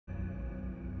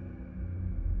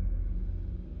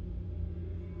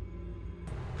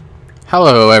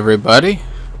Hello everybody,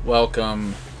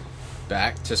 welcome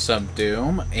back to some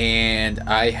Doom, and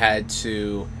I had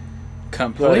to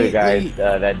completely... Sorry guys,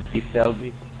 that detailed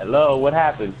me. Hello, what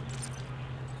happened?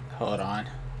 Hold on,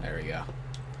 there we go.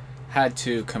 Had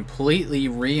to completely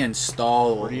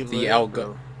reinstall the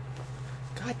Elgato.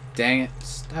 God dang it,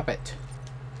 stop it.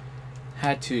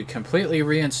 Had to completely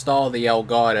reinstall the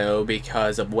Elgato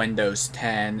because of Windows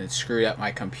 10. It screwed up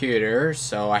my computer,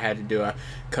 so I had to do a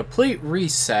complete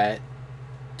reset,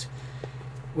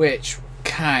 which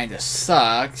kind of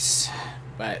sucks,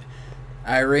 but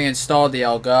I reinstalled the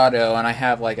Elgato and I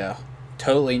have like a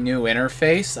totally new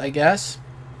interface, I guess.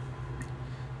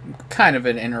 Kind of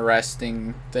an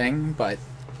interesting thing, but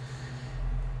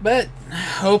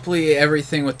hopefully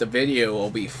everything with the video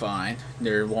will be fine.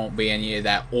 There won't be any of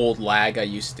that old lag I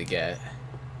used to get.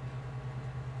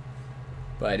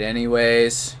 But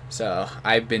anyways, so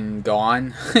I've been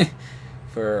gone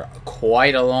for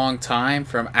quite a long time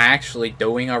from actually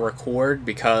doing a record,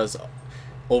 because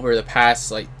over the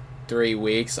past like 3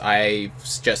 weeks I've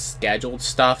just scheduled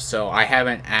stuff, so I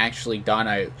haven't actually done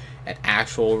an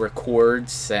actual record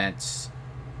since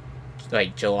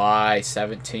like July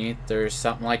 17th or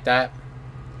something like that.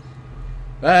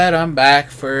 But I'm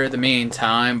back for the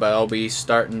meantime, but I'll be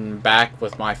starting back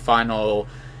with my final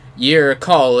year of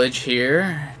college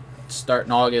here,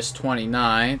 starting August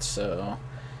 29th, so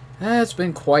it's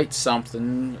been quite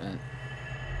something.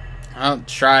 I'll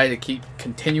try to keep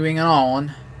continuing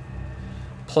on.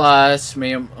 Plus,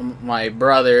 me and my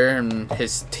brother and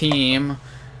his team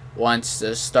wants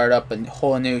to start up a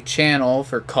whole new channel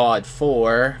for COD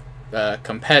 4, a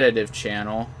competitive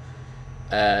channel.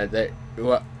 That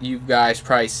what you guys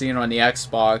probably seen on the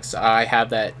Xbox. I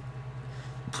have that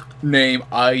name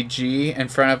IG in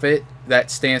front of it.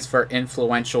 That stands for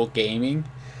Influential Gaming.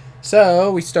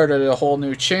 So we started a whole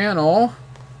new channel.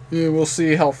 We'll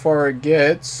see how far it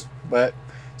gets, but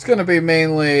it's gonna be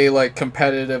mainly like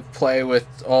competitive play with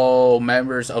all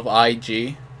members of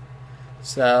IG.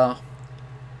 So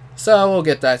we'll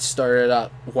get that started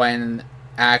up when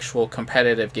actual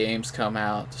competitive games come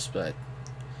out. But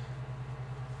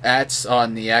that's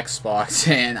on the Xbox,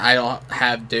 and I don't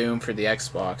have Doom for the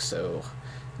Xbox, so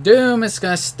Doom is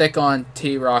gonna stick on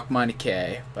T-Rock Money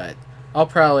K, but I'll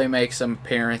probably make some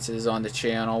appearances on the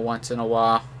channel once in a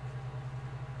while.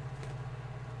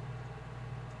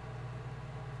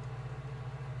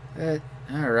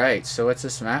 Alright, so what's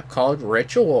this map called?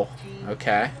 Ritual.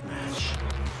 Okay.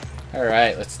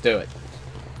 Alright, let's do it.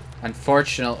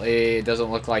 Unfortunately, it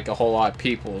doesn't look like a whole lot of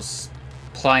people's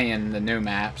playing the new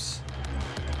maps.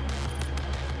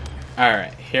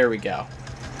 Alright, here we go.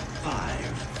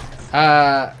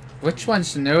 Which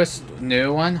one's the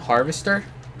new one? Harvester?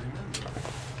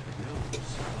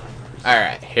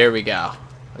 Alright, here we go.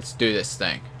 Let's do this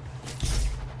thing.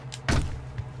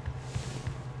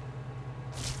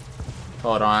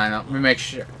 Hold on, let me make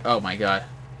sure. Oh my god.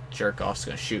 Jerk off's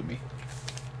gonna shoot me.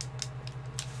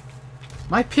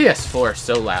 My PS4 is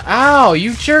so loud. Ow,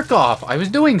 you jerk off! I was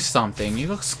doing something.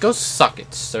 You go suck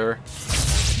it, sir.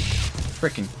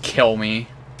 Freaking kill me.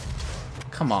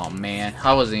 Come on, man.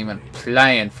 I wasn't even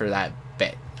playing for that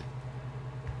bit.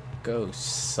 Go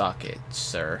suck it,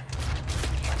 sir.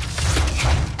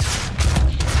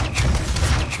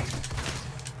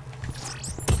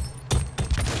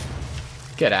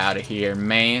 Get out of here,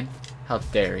 man. How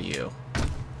dare you.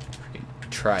 Freaking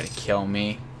try to kill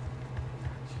me.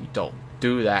 You don't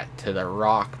do that to the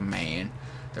Rock, man.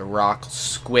 The Rock will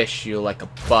squish you like a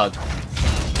bug.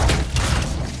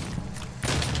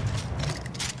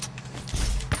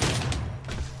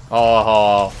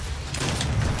 Oh.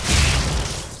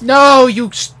 No,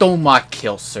 you stole my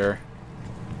kill, sir.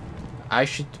 I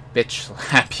should bitch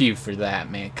slap you for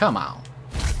that, man. Come on.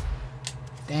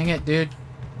 Dang it, dude.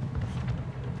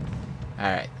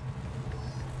 Alright.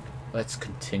 Let's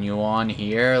continue on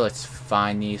here. Let's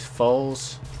find these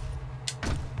foes.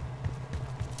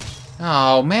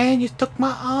 Oh, man, you took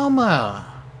my armor.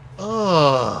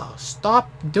 Ugh. Stop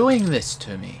doing this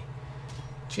to me.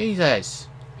 Jesus.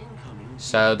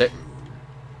 So,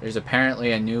 there's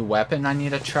apparently a new weapon I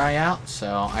need to try out,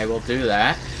 so I will do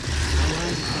that.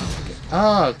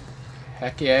 Oh,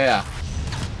 heck yeah.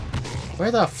 Where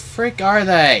the frick are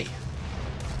they?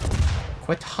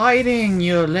 Quit hiding,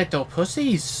 you little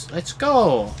pussies. Let's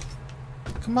go.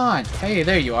 Come on. Hey,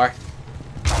 there you are.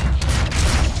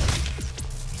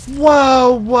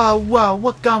 Whoa, whoa, whoa.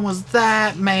 What gun was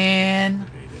that, man?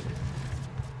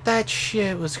 That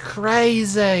shit was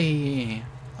crazy.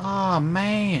 Oh,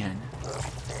 man.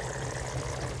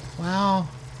 Well,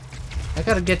 I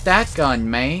gotta get that gun,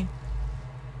 man.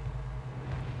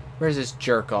 Where's this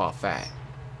jerk off at?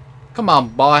 Come on,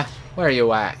 boy. Where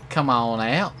you at? Come on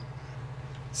out.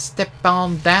 Step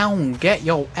on down. Get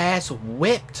your ass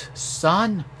whipped,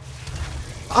 son.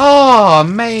 Oh,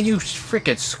 man, you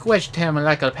freaking squished him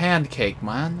like a pancake,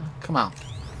 man. Come on.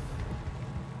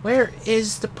 Where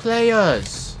is the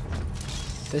players?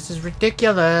 This is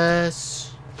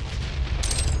ridiculous.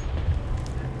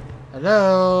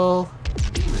 Hello?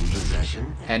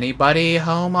 Anybody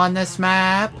home on this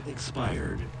map?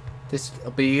 Expired. This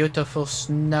beautiful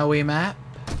snowy map?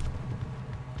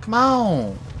 Come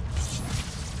on.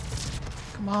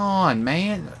 Come on,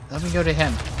 man. Let me go to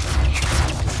him.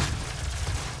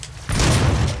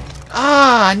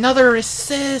 Ah, another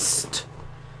assist.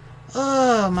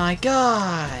 Oh my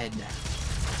god.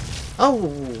 Oh,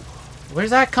 where's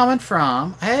that coming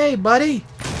from? Hey, buddy.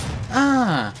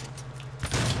 Come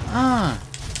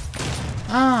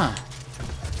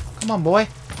on, boy.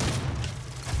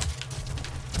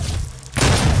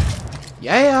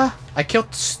 Yeah, I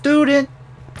killed the student.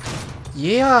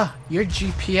 Yeah, your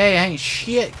GPA ain't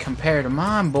shit compared to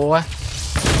mine, boy.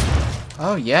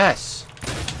 Oh, yes.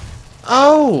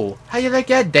 Oh, how you like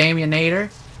that, Daminator?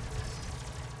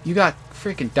 You got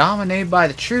freaking dominated by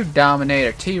the true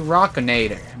Dominator,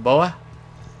 T-Rockinator, boy.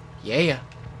 Yeah.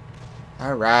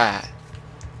 Alright.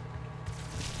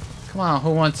 Come on,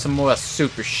 who wants some more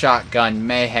super shotgun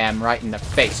mayhem right in the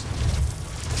face?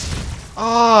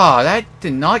 Oh, that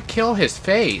did not kill his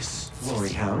face. Glory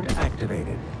Hound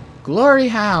activated. Glory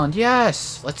Hound,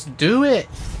 yes. Let's do it.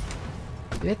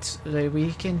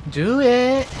 We can do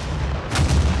it.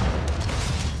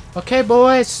 Okay,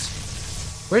 boys.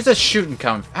 Where's the shooting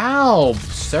coming from? Ow,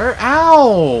 sir.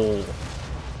 Ow.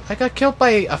 I got killed by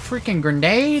a freaking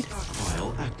grenade.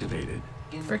 Stockpile activated.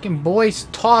 Freaking boys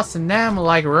tossing them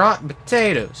like rotten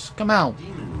potatoes. Come on.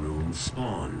 Demon room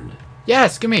spawned.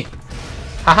 Yes, give me.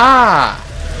 Haha.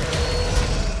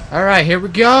 Alright, here we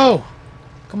go.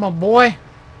 Come on, boy.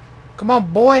 Come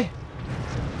on, boy.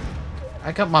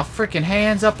 I got my freaking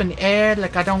hands up in the air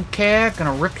like I don't care.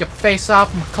 Gonna rip your face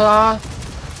off my claw.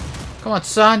 Come on,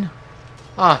 son.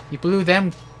 Ah, you blew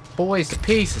them boys to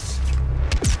pieces.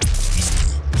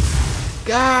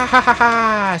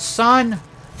 Gah, son.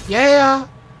 Yeah.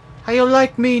 How you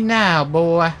like me now,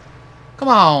 boy? Come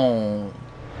on.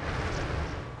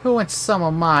 Who wants some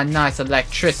of my nice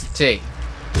electricity?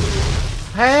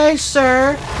 Hey,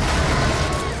 sir.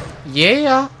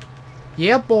 Yeah.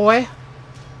 Yeah, boy.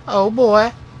 Oh,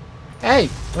 boy. Hey,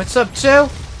 what's up, too?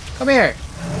 Come here.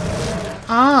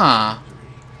 Ah.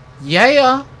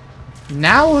 Yeah.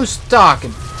 Now who's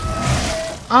talking?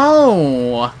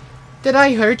 Oh. Did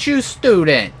I hurt you,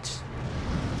 student?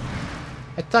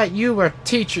 I thought you were a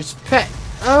teacher's pet.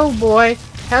 Oh, boy.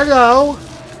 Hello.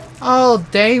 Oh,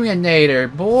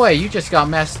 Daminator. Boy, you just got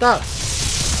messed up.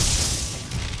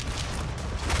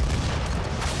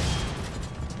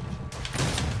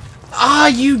 Ah,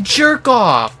 you jerk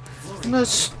off. I'm gonna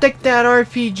stick that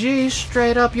RPG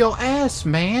straight up your ass,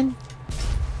 man.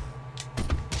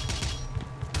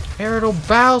 Irritable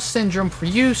bowel syndrome for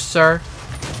you, sir.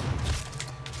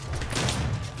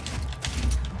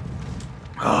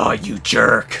 Oh, you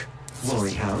jerk.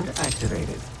 Glory Hound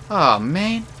activated. Oh,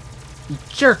 man. You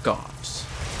jerk-offs.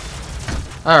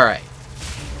 Alright.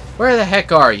 Where the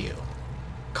heck are you?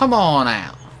 Come on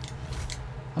out.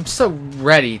 I'm so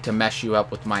ready to mess you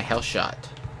up with my hell shot.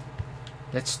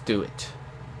 Let's do it.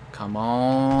 Come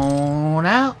on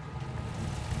out.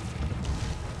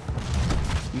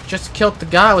 You just killed the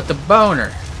guy with the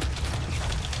boner.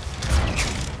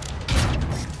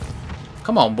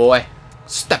 Come on, boy.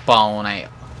 Step on out.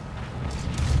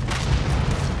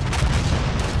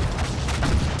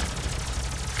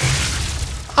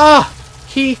 Ah!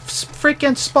 He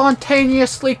freaking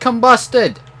spontaneously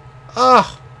combusted.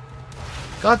 Ugh.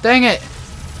 God dang it.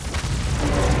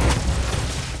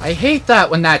 I hate that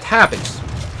when that happens.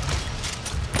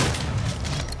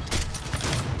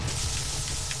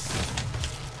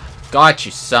 Got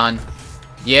you, son.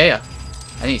 Yeah.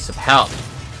 I need some help.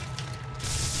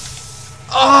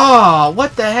 Oh,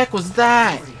 what the heck was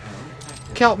that?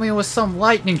 Killed me with some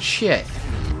lightning shit.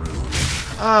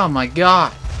 Oh my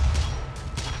god.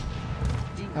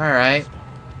 Alright.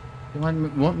 You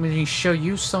want me to show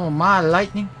you some of my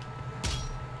lightning?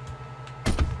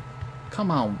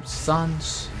 Come on,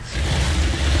 sons.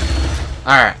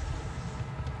 Alright.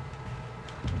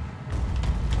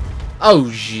 Oh,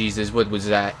 Jesus, what was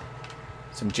that?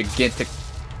 Some gigantic...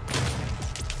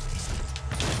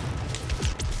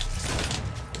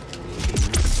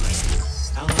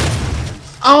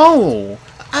 Oh!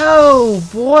 Oh,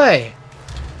 boy!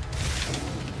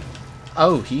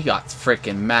 Oh, he got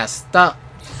freaking messed up.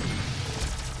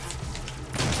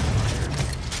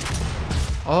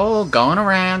 Oh, going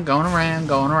around, going around,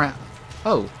 going around.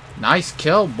 Oh, nice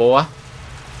kill, boy.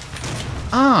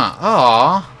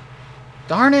 Aw.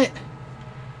 Darn it.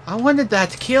 I wanted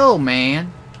that kill,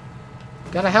 man.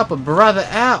 Gotta help a brother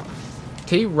out.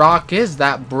 T-Rock is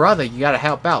that brother you gotta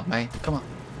help out, man. Come on.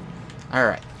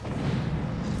 Alright.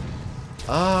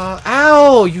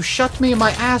 Ow! You shot me in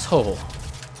my asshole.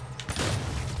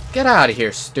 Get out of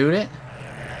here, student.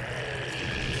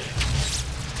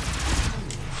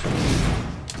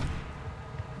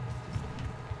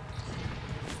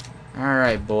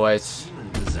 Alright, boys. Demon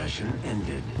possession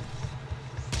ended.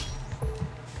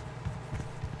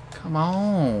 Come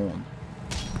on.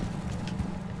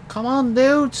 Come on,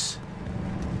 dudes.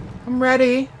 I'm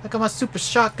ready. I got my super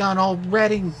shotgun all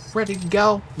ready to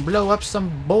go. Blow up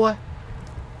some boy.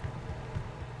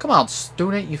 Come on,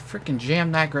 student. You freaking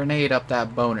jammed that grenade up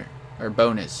that boner. Or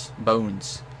bonus.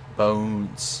 Bones.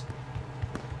 Bones.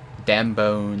 Damn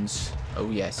bones.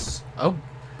 Oh, yes. Oh.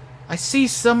 I see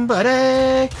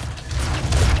somebody.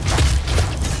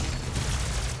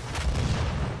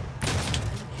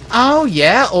 Oh,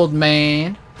 yeah, old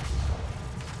man.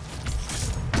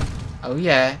 Oh,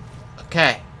 yeah.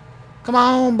 Okay. Come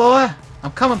on, boy.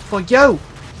 I'm coming for you.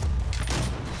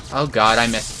 Oh, God, I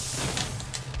missed.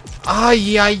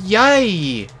 Ay, ay,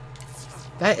 ay.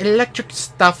 That electric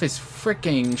stuff is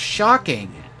freaking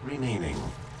shocking. Remaining.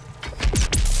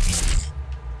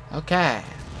 Okay.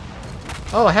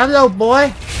 Oh, hello,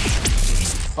 boy.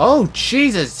 Oh,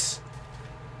 Jesus.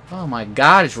 Oh, my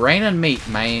God, it's raining meat,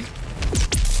 man.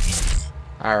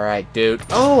 Alright, dude.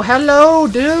 Oh, hello,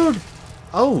 dude.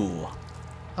 Oh.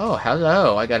 Oh,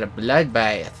 hello. I got a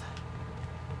bloodbath.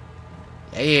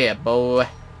 Yeah, boy.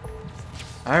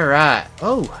 Alright.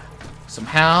 Oh. Some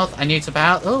health. I need some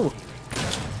health. Oh.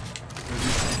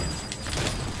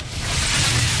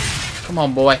 Come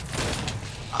on, boy.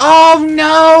 Oh,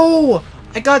 no!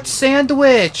 I got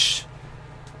sandwiched.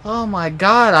 Oh, my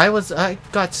God. I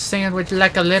got sandwiched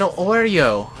like a little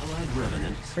Oreo.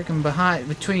 Freaking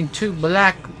between two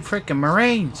black freaking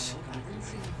Marines.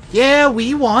 Yeah,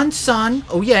 we won, son.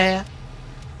 Oh yeah.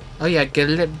 Oh yeah, get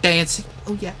a little dancing.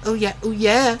 Oh yeah, oh yeah, oh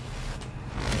yeah.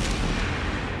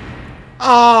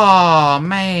 Oh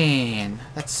man,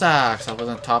 that sucks. I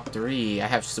wasn't top 3. I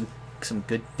have some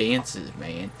good dances,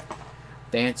 man.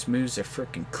 Dance moves are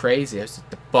freaking crazy. I was at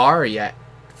the bar yet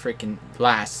freaking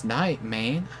last night,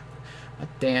 man. My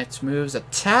dance moves are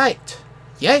tight.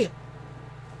 Yeah.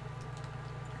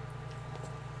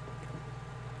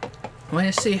 I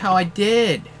want to see how I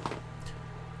did.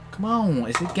 Come on,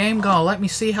 is the game gonna let me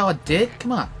see how I did?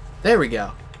 Come on. There we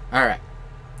go. Alright.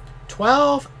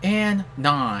 12 and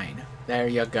 9. There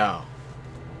you go.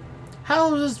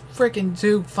 How does freaking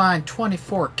dude find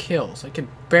 24 kills? I can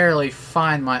barely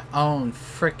find my own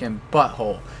freaking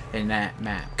butthole in that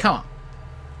map. Come on.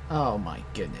 Oh my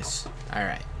goodness.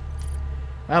 Alright.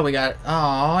 Well, we got...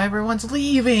 Oh, everyone's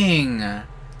leaving!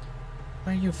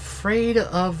 Are you afraid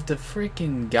of the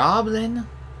freaking goblin?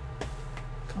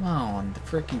 Come on, the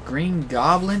freaking green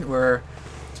goblin? Or,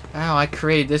 oh, I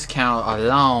created this count a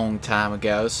long time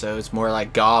ago, so it's more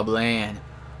like goblin.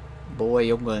 Boy,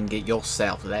 you're gonna get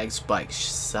yourself leg spikes,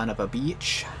 son of a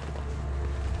bitch.